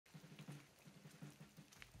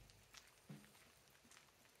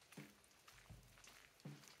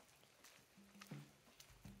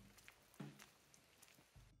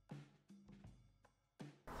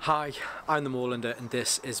Hi, I'm the Moorlander and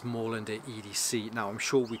this is Moorlander EDC. Now I'm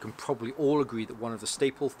sure we can probably all agree that one of the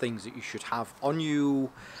staple things that you should have on you,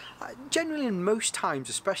 generally in most times,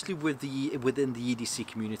 especially within the EDC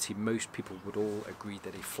community, most people would all agree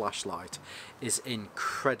that a flashlight is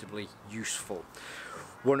incredibly useful.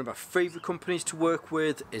 One of my favourite companies to work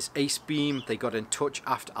with is Acebeam. They got in touch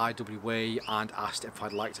after IWA and asked if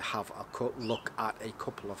I'd like to have a look at a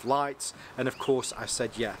couple of lights, and of course I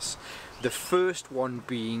said yes. The first one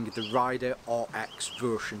being the Rider RX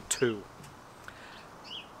version 2.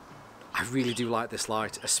 I really do like this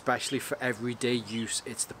light, especially for everyday use.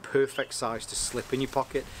 It's the perfect size to slip in your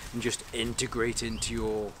pocket and just integrate into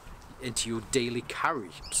your daily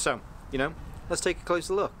carry. So, let's take a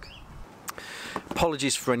closer look.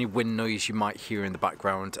 Apologies for any wind noise you might hear in the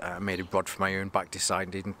background. I made a rod for my own back,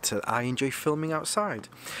 deciding that I enjoy filming outside.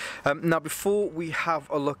 Now before we have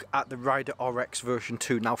a look at the Rider RX version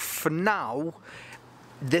 2, now for now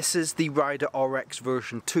this is the Rider RX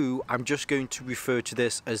version 2. I'm just going to refer to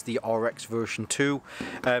this as the RX version 2,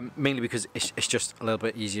 mainly because it's just a little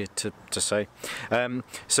bit easier to say.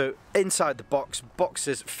 So inside the box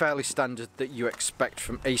is fairly standard that you expect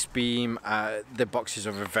from Acebeam. The boxes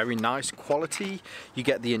are of a very nice quality. You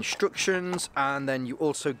get the instructions, and then you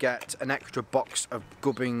also get an extra box of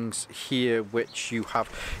gubbins here, which you have.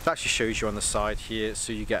 It actually shows you on the side here.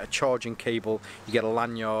 So you get a charging cable, you get a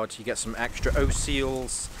lanyard, you get some extra O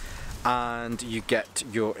seals, and you get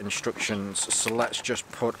your instructions. So let's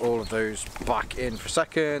just put all of those back in for a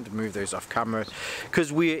second, move those off camera,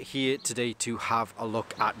 because we're here today to have a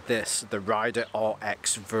look at this, the Rider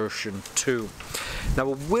RX version 2. Now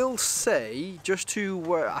I will say, just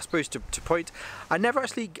to I suppose to point, I never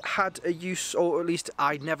actually had a use, or at least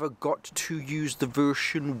I never got to use the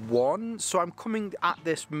version 1, so I'm coming at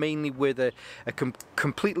this mainly with a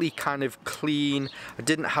completely kind of clean. I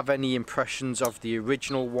didn't have any impressions of the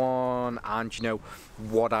original one, and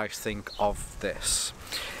what I think of this.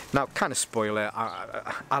 Now, kind of spoiler,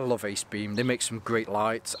 I love Acebeam. They make some great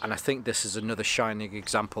lights, and I think this is another shining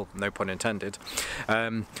example, no pun intended,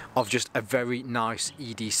 of just a very nice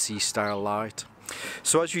EDC style light.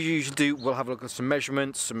 So as we usually do, we'll have a look at some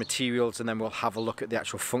measurements, some materials, and then we'll have a look at the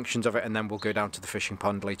actual functions of it, and then we'll go down to the fishing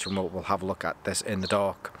pond later and we'll have a look at this in the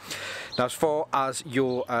dark. Now, as far as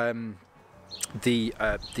your the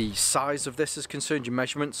size of this is concerned, your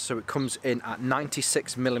measurements, so it comes in at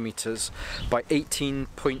 96mm by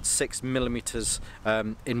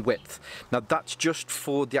 18.6mm in width. Now that's just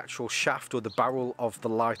for the actual shaft or the barrel of the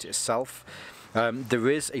light itself. There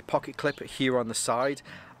is a pocket clip here on the side.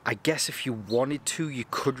 I guess if you wanted to, you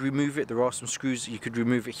could remove it. There are some screws that you could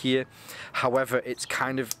remove it here. However, it's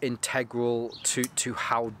kind of integral to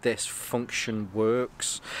how this function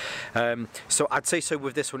works. So I'd say so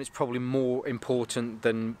with this one, it's probably more important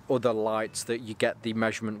than other lights that you get the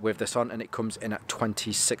measurement with this on, and it comes in at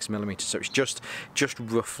 26mm. So it's just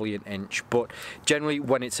roughly an inch. But generally,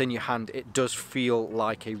 when it's in your hand, it does feel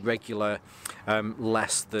like a regular,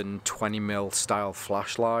 less than 20mm style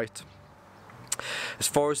flashlight. As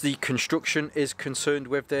far as the construction is concerned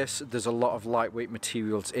with this, there's a lot of lightweight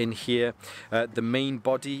materials in here. The main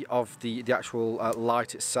body of the actual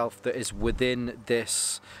light itself that is within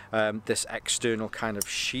this this external kind of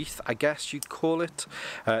sheath, I guess you'd call it,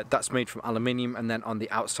 that's made from aluminium, and then on the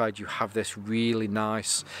outside you have this really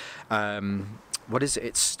nice what is it?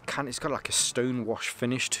 It's got like a stone wash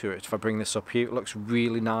finish to it. If I bring this up here, it looks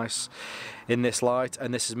really nice in this light,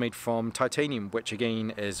 and this is made from titanium, which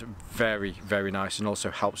again is very, very nice and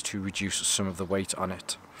also helps to reduce some of the weight on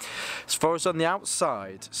it. As far as on the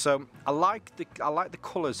outside, so I like the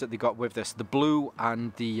colours that they got with this. The blue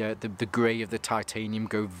and the grey of the titanium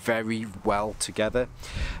go very well together.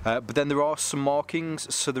 But then there are some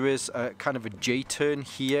markings. So there is kind of a J-turn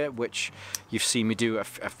here, which you've seen me do a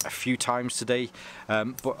few times today.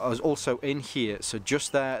 But I was also in here. So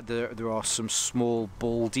just there are some small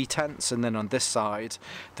ball detents, and then on this side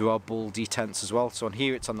there are ball detents as well. So on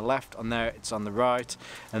here it's on the left, on there it's on the right,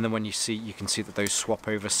 and then when you can see that those swap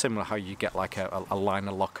over, similar how you get like a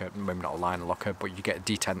liner locker, maybe not a liner locker, but you get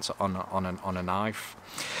detents on a knife.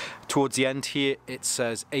 Towards the end here it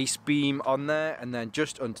says Acebeam on there, and then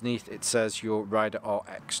just underneath it says your Rider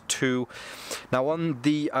RX 2. Now on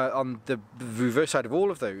the reverse side of all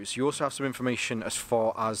of those, you also have some information as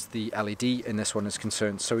far as the LED in this one is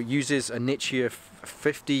concerned. So it uses a Nichia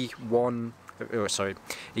 519,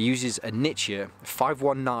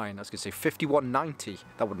 I was going to say 5190,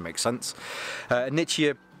 that wouldn't make sense.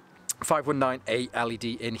 Nichia 519A LED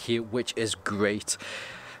in here, which is great.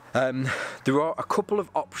 There are a couple of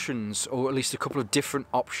options, or at least a couple of different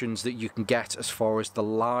options that you can get as far as the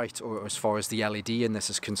light or as far as the LED in this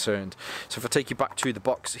is concerned. So if I take you back to the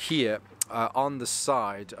box here, on the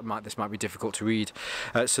side, this might be difficult to read.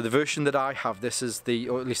 So the version that I have, this is the,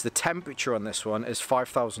 or at least the temperature on this one is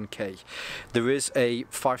 5000K. There is a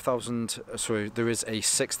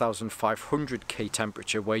 6500K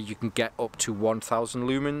temperature where you can get up to 1000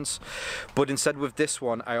 lumens. But instead with this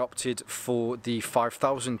one, I opted for the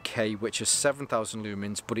 5000K, which is 7000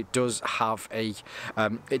 lumens, but it does have a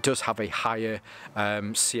higher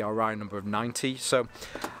CRI number of 90. So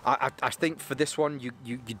I think for this one, you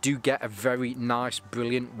do get a very nice,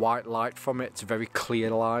 brilliant white light from it. It's a very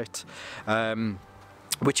clear light,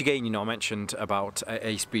 which again, you know, I mentioned about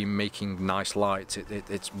Acebeam making nice lights.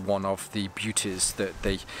 It's one of the beauties that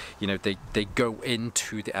they go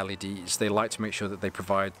into the LEDs. They like to make sure that they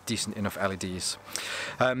provide decent enough LEDs.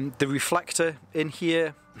 The reflector in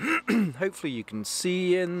here, hopefully you can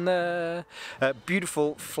see in there,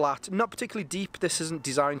 beautiful, flat, not particularly deep. This isn't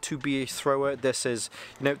designed to be a thrower. This is,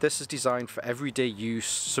 this is designed for everyday use,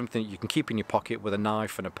 something that you can keep in your pocket with a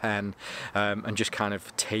knife and a pen, and just kind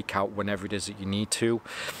of take out whenever it is that you need to.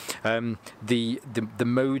 The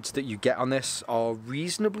modes that you get on this are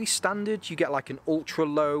reasonably standard. You get like an ultra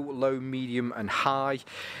low, low, medium, and high.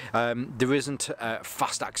 There isn't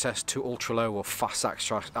fast access to ultra low or fast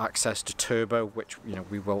access to turbo, which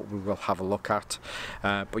we will have a look at,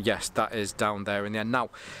 but yes, that is down there in the end. Now,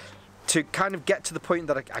 to kind of get to the point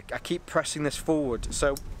that I keep pressing this forward,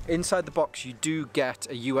 so inside the box you do get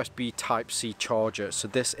a USB Type-C charger, so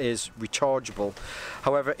this is rechargeable.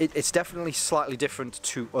 However, it's definitely slightly different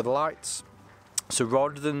to other lights. So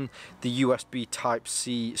rather than the USB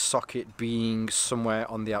Type-C socket being somewhere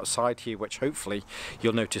on the outside here, which hopefully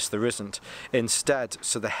you'll notice there isn't, instead,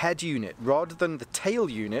 so the head unit, rather than the tail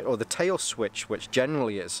unit or the tail switch, which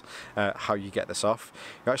generally is how you get this off,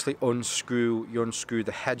 you actually unscrew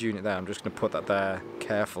the head unit there. I'm just going to put that there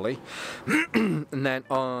carefully. And then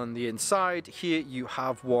on the inside here you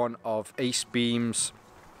have one of Acebeam's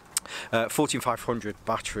 14500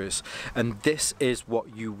 batteries, and this is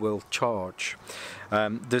what you will charge.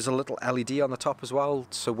 There's a little LED on the top as well,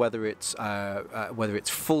 so whether it's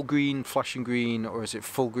full green, flashing green, or is it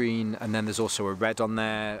full green, and then there's also a red on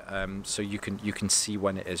there, so you can see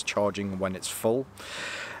when it is charging and when it's full.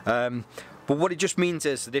 But what it just means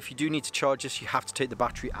is that if you do need to charge this, you have to take the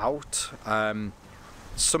battery out.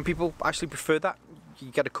 Some people actually prefer that. You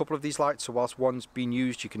get a couple of these lights, so whilst one's being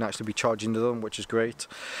used, you can actually be charging them, which is great.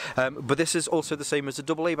 But this is also the same as a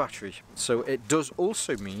AA battery. So it does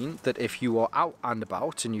also mean that if you are out and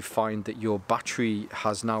about and you find that your battery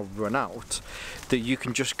has now run out, that you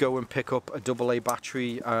can just go and pick up a AA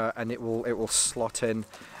battery, and it will slot in,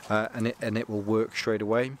 and it will work straight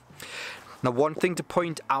away. Now, one thing to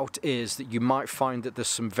point out is that you might find that there's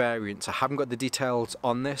some variance. I haven't got the details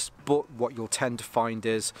on this, but what you'll tend to find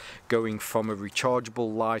is going from a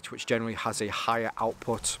rechargeable light, which generally has a higher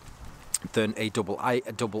output than a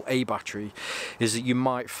AA battery, is that you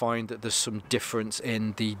might find that there's some difference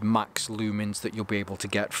in the max lumens that you'll be able to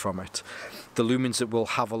get from it. The lumens that we'll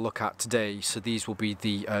have a look at today, so these will be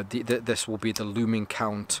this will be the lumen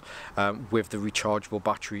count with the rechargeable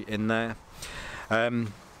battery in there.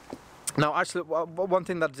 Now, actually, one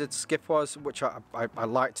thing that I did skip was, which I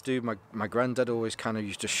like to do, my granddad always kind of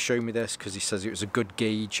used to show me this because he says it was a good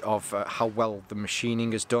gauge of how well the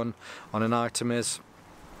machining is done on an item is.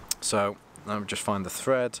 So, let me just find the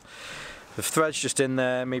thread. The thread's just in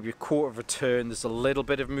there, maybe a quarter of a turn, there's a little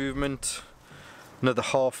bit of movement, another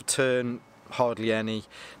half a turn, hardly any.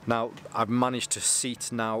 Now I've managed to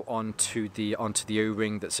seat now onto the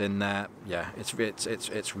O-ring that's in there. Yeah, it's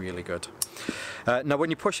really good. Now when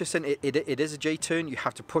you push this in, it is a J-turn. You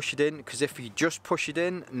have to push it in, because if you just push it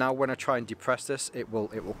in, now when I try and depress this, it will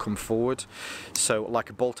come forward. So like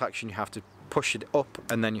a bolt action, you have to push it up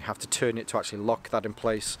and then you have to turn it to actually lock that in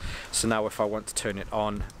place. So now if I want to turn it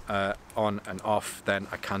on and off, then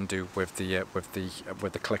I can do with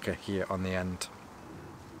the clicker here on the end.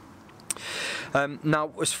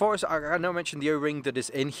 Now, as far as I know, I mentioned the O-ring that is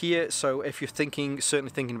in here. So if you're certainly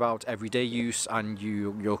thinking about everyday use and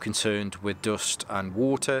you're concerned with dust and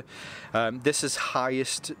water, this is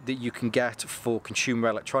highest that you can get for consumer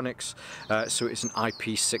electronics. So it's an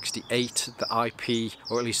IP68. The IP,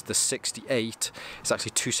 or at least the 68, is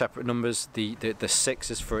actually two separate numbers. The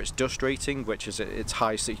 6 is for its dust rating, which is its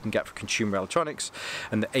highest that you can get for consumer electronics,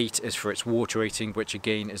 and the 8 is for its water rating, which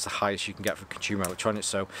again is the highest you can get for consumer electronics.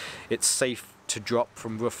 So it's safe to drop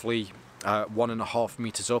from roughly 1.5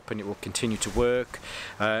 meters up, and it will continue to work.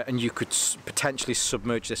 And you could potentially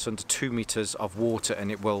submerge this under 2 meters of water,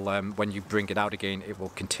 and it will, when you bring it out again, it will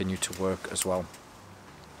continue to work as well.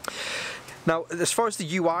 Now, as far as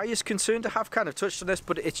the UI is concerned, I have kind of touched on this,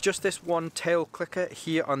 but it's just this one tail clicker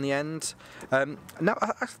here on the end. Now,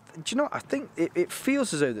 do you know, I think it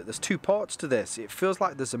feels as though that there's two parts to this. It feels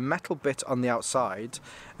like there's a metal bit on the outside,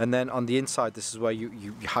 and then on the inside, this is where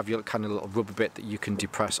you have your kind of little rubber bit that you can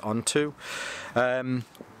depress onto.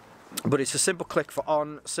 But it's a simple click for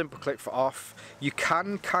on, simple click for off. You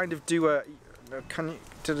can kind of do a...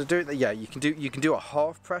 Yeah, you can do a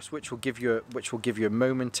half press, which will give you a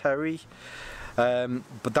momentary.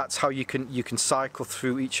 But that's how you can cycle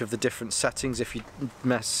through each of the different settings if you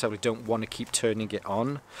necessarily don't want to keep turning it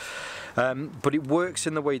on. But it works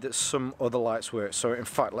in the way that some other lights work. So in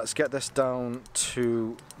fact, let's get this down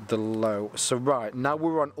to the low. So right now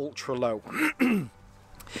we're on ultra low.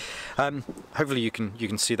 Hopefully you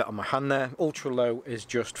can see that on my hand there. Ultra low is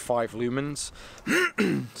just 5 lumens.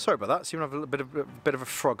 Sorry about that. I seem to have a bit of a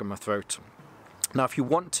frog in my throat. Now, if you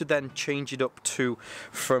want to then change it up to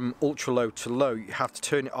from ultra low to low, you have to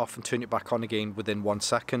turn it off and turn it back on again within 1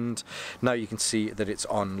 second. Now you can see that it's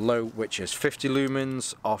on low, which is 50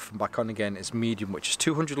 lumens. Off and back on again is medium, which is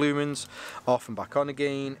 200 lumens. Off and back on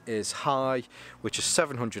again is high, which is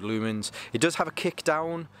 700 lumens. It does have a kick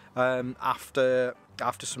down after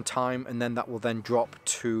some time, and then that will then drop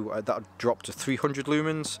to 300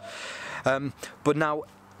 lumens. But now,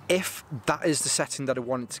 if that is the setting that I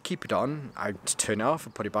wanted to keep it on, I'd turn it off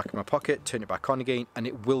and put it back in my pocket, turn it back on again, and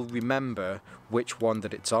it will remember which one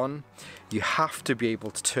that it's on. You have to be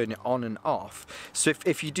able to turn it on and off. So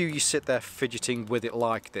if you sit there fidgeting with it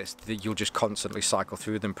like this, you'll just constantly cycle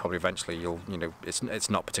through them. Probably eventually it's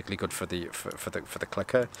not particularly good for the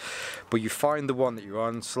clicker. But you find the one that you're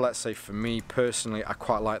on. So let's say for me personally, I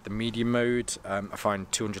quite like the medium mode. I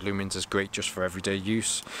find 200 lumens is great just for everyday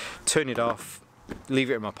use. Turn it off.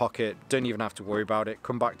 Leave it in my pocket, don't even have to worry about it,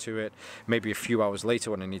 come back to it maybe a few hours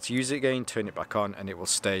later when I need to use it again, turn it back on, and it will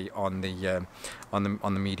stay on the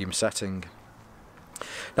medium setting.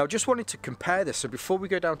 Now, I just wanted to compare this, so before we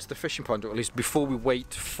go down to the fishing pond, or at least before we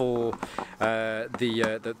wait for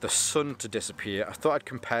the sun to disappear, I thought I'd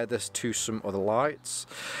compare this to some other lights.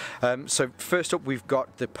 So first up, we've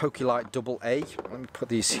got the PokeLight AA. Let me put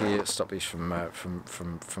these here, stop these from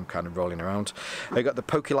kind of rolling around. I got the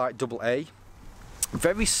PokeLight AA.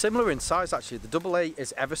 Very similar in size actually. The AA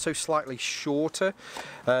is ever so slightly shorter,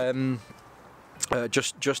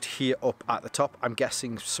 just here up at the top. I'm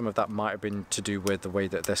guessing some of that might have been to do with the way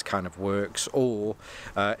that this kind of works, or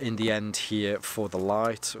in the end here for the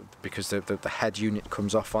light, because the head unit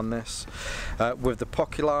comes off on this. With the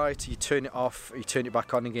PokeLight, you turn it off, you turn it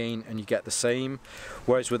back on again, and you get the same.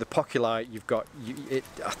 Whereas with the PokeLight, you've got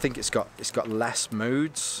I think it's got less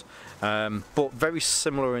modes. But very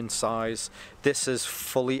similar in size. This is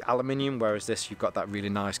fully aluminium, whereas this, you've got that really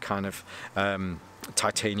nice kind of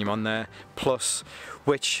titanium on there. Plus,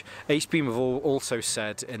 which Acebeam have also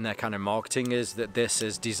said in their kind of marketing, is that this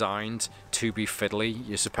is designed to be fiddly.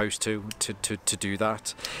 You're supposed to do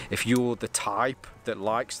that. If you're the type that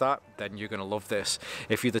likes that, then you're going to love this.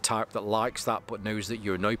 If you're the type that likes that but knows that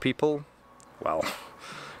you annoy people, well,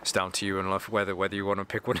 it's down to you and whether you want to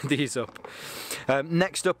pick one of these up.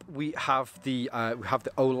 Next up, we have the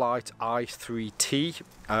Olight i3T,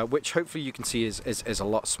 which hopefully you can see is a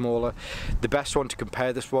lot smaller. The best one to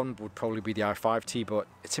compare this one would probably be the i5T, but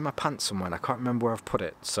it's in my pants somewhere and I can't remember where I've put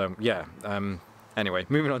it. So yeah. Anyway,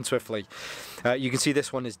 moving on swiftly, you can see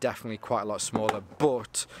this one is definitely quite a lot smaller,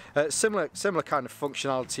 but similar kind of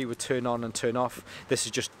functionality with turn on and turn off. This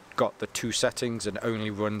has just got the 2 settings and only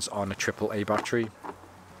runs on a AAA battery.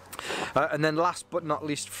 And then last but not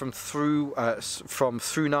least, from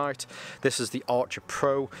ThruNite, this is the Archer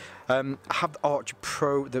Pro. I have the Archer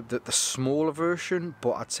Pro, the smaller version,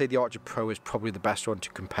 but I'd say the Archer Pro is probably the best one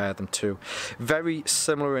to compare them to. Very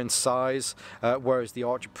similar in size, whereas the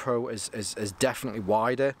Archer Pro is definitely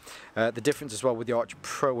wider. The difference as well with the Archer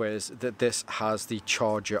Pro is that this has the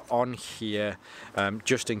charger on here,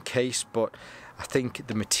 just in case, but I think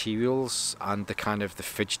the materials and the kind of the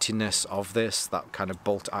fidgetiness of this, that kind of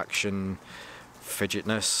bolt action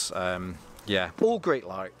fidgetness, yeah, all great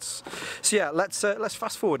lights. So yeah, let's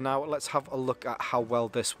fast forward now. Let's have a look at how well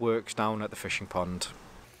this works down at the fishing pond.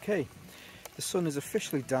 Okay, the sun is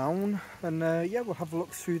officially down, and yeah, we'll have a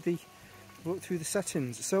look through the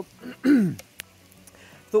settings. So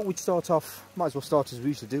thought we'd start off, might as well start as we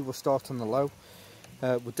usually do. We'll start on the low.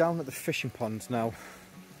 We're down at the fishing pond now.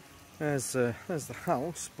 There's the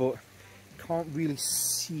house, but can't really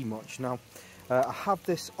see much now. I have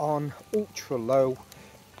this on ultra low,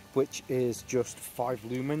 which is just 5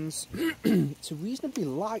 lumens. It's a reasonably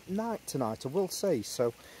light night tonight, I will say.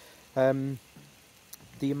 So the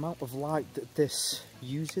amount of light that this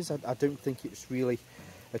uses, I don't think it's really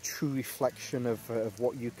a true reflection of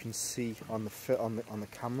what you can see on the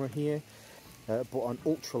camera here. But on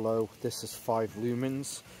ultra low, this is 5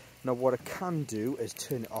 lumens. Now what I can do is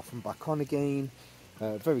turn it off and back on again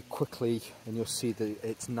very quickly, and you'll see that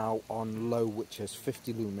it's now on low, which is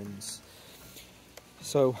 50 lumens.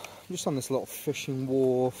 So I'm just on this little fishing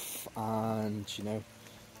wharf, and you know,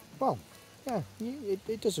 well, yeah,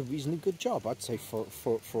 it does a reasonably good job, I'd say, for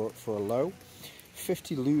a low.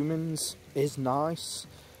 50 lumens is nice.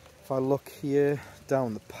 If I look here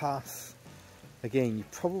down the path, again, you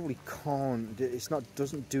probably can't,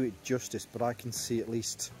 doesn't do it justice, but I can see at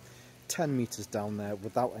least 10 meters down there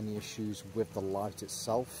without any issues with the light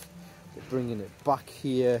itself. But bringing it back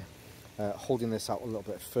here, holding this out a little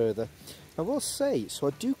bit further. I will say, so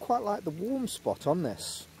I do quite like the warm spot on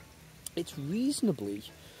this. It's reasonably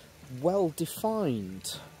well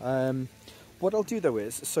defined. What I'll do though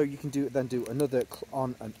is, so you can then do another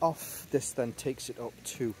on and off. This then takes it up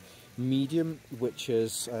to medium, which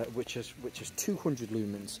is 200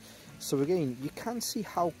 lumens. So again, you can see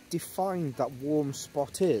how defined that warm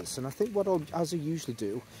spot is. And I think what as I usually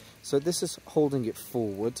do, so this is holding it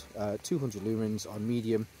forward, 200 lumens on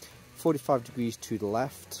medium, 45 degrees to the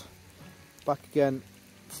left, back again,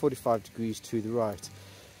 45 degrees to the right.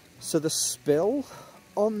 So the spill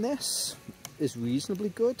on this is reasonably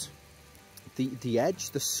good. The edge,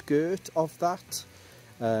 the skirt of that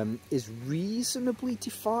is reasonably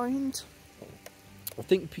defined. I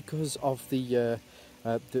think because of the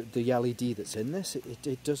LED that's in this,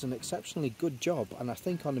 it does an exceptionally good job. And I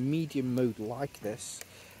think on a medium mode like this,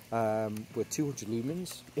 with 200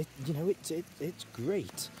 lumens, it's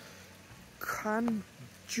great. Can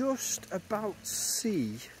just about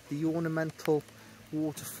see the ornamental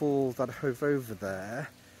waterfall that I have over there,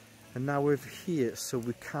 and now over here, so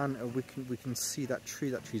we can see that tree.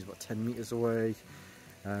 That tree's about 10 meters away.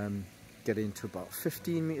 Get into about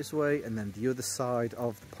 15 meters away, and then the other side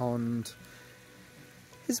of the pond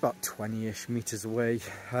is about 20-ish meters away.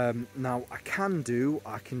 Now I can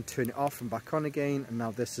turn it off and back on again, and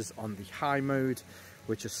now this is on the high mode,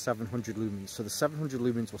 which is 700 lumens. So the 700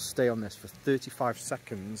 lumens will stay on this for 35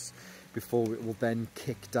 seconds before it will then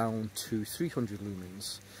kick down to 300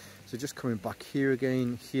 lumens. So just coming back here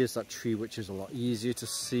again, here's that tree, which is a lot easier to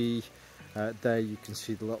see. There you can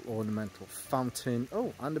see the little ornamental fountain.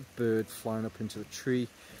 Oh, and a bird flying up into the tree,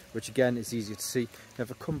 which again is easier to see. Now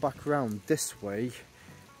if I come back around this way,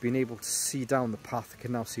 being able to see down the path, I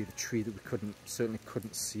can now see the tree that we certainly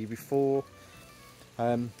couldn't see before.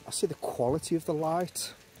 I see the quality of the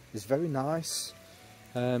light is very nice.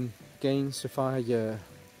 Again, so if I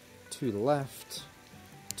to the left,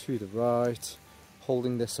 to the right,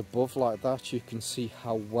 holding this above like that, you can see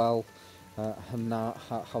how well,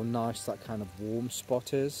 how nice that kind of warm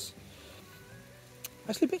spot is.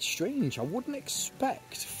 Actually a bit strange, I wouldn't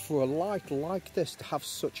expect for a light like this to have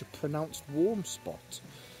such a pronounced warm spot.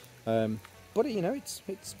 But you know,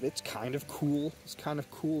 it's kind of cool. It's kind of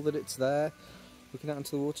cool that it's there. Looking out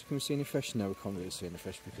into the water, can we see any fish? No, we can't really see any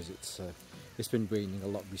fish because it's been raining a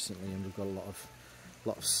lot recently, and we've got a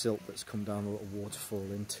lot of silt that's come down a little waterfall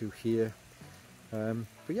into here.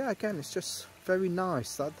 But yeah, again, it's just very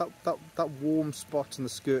nice. That warm spot and the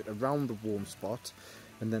skirt around the warm spot,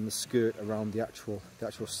 and then the skirt around the actual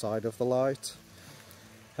side of the light.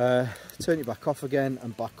 Turn it back off again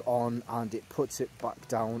and back on, and it puts it back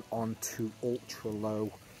down onto ultra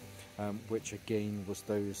low, which again was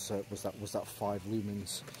that 5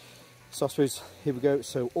 lumens. So I suppose here we go.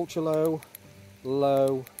 So ultra low,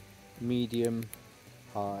 low, medium,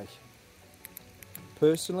 high.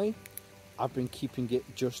 Personally, I've been keeping it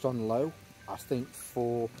just on low. I think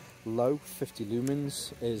for low, 50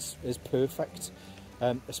 lumens is perfect,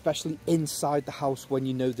 especially inside the house when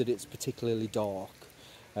you know that it's particularly dark.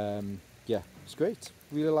 Yeah, it's great.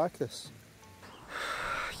 Really like this.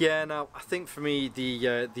 Yeah, now I think for me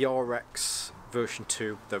the RX version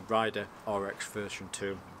 2, the Rider RX version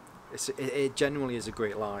 2, it genuinely is a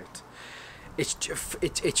great light. It's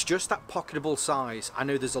just that pocketable size. I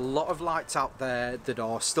know there's a lot of lights out there that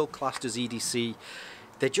are still classed as EDC.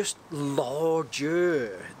 They're just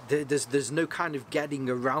larger. There's no kind of getting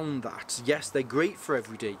around that. Yes, they're great for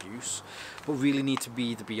everyday use, but really need to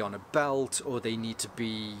either be on a belt, or they need to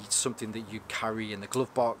be something that you carry in the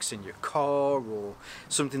glove box in your car, or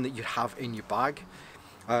something that you have in your bag.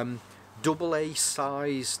 AA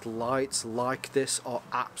sized lights like this are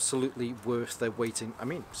absolutely worth their weight in, I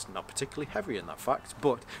mean, it's not particularly heavy in that fact,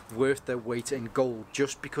 but worth their weight in gold,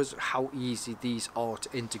 just because of how easy these are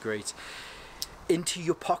to integrate into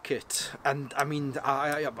your pocket. And I mean,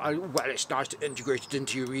 well, it's nice to integrate it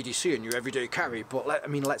into your EDC and your everyday carry, but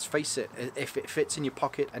let's face it, if it fits in your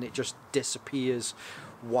pocket and it just disappears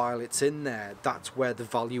while it's in there, that's where the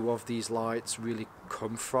value of these lights really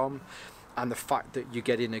come from. And the fact that you're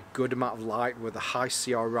getting a good amount of light with a high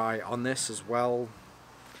CRI on this as well,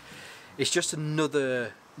 it's just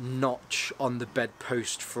another notch on the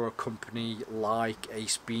bedpost for a company like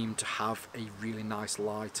Acebeam to have a really nice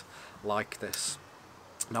light like this.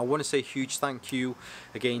 Now I want to say a huge thank you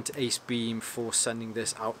again to Acebeam for sending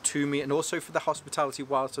this out to me, and also for the hospitality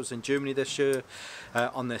whilst I was in Germany this year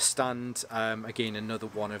on their stand. Again, another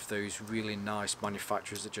one of those really nice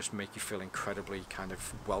manufacturers that just make you feel incredibly kind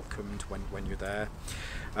of welcomed when you're there.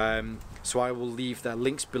 So I will leave their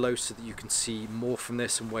links below so that you can see more from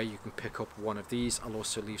this and where you can pick up one of these. I'll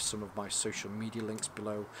also leave some of my social media links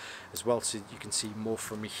below as well, so you can see more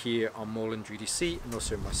from me here on Moreland EDC, and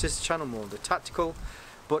also my sister channel, Moreland Tactical.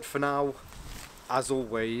 But for now, as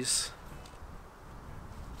always,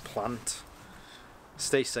 plant,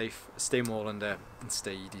 stay safe, stay Morelander, and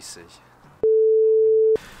stay EDC.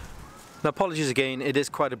 Now apologies again, it is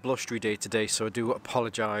quite a blustery day today, so I do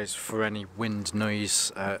apologise for any wind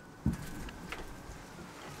noise.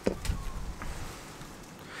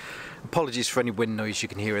 Apologies for any wind noise you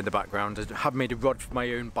can hear in the background. I have made a rod for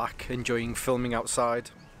my own back, enjoying filming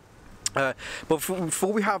outside. But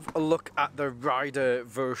before we have a look at the Rider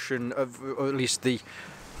version of, or at least the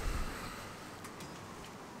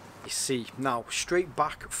EDC, now straight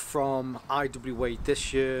back from IWA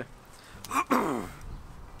this year.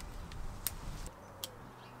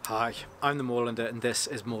 Hi, I'm the Morelander and this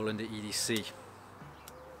is Morelander EDC.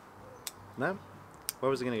 No? Where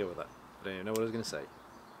was I going to go with that? I don't even know what I was going to say.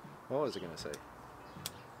 What was I going to say?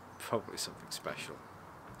 Probably something special.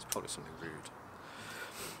 It's probably something rude.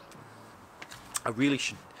 I really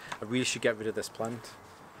should get rid of this plant.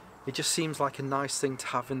 It just seems like a nice thing to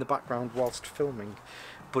have in the background whilst filming,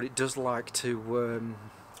 but it does like to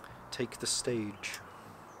take the stage.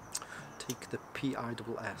 Take the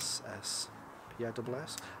P-I-S-S.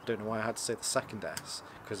 P-I-S-S? I don't know why I had to say the second S,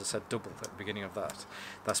 because I said double at the beginning of that.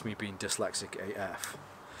 That's me being dyslexic AF.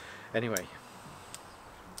 Anyway,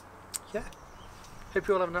 yeah. Hope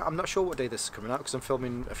you all have. I'm not sure what day this is coming out because I'm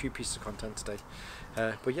filming a few pieces of content today.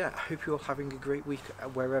 But yeah, I hope you're all having a great week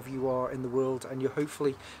wherever you are in the world, and you're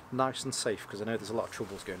hopefully nice and safe, because I know there's a lot of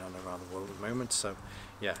troubles going on around the world at the moment. So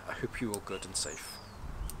yeah, I hope you're all good and safe.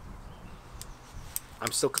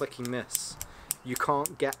 I'm still clicking this. You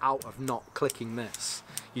can't get out of not clicking this.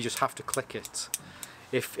 You just have to click it.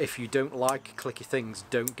 If you don't like clicky things,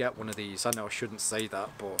 don't get one of these. I know I shouldn't say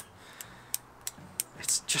that, but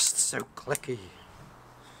it's just so clicky.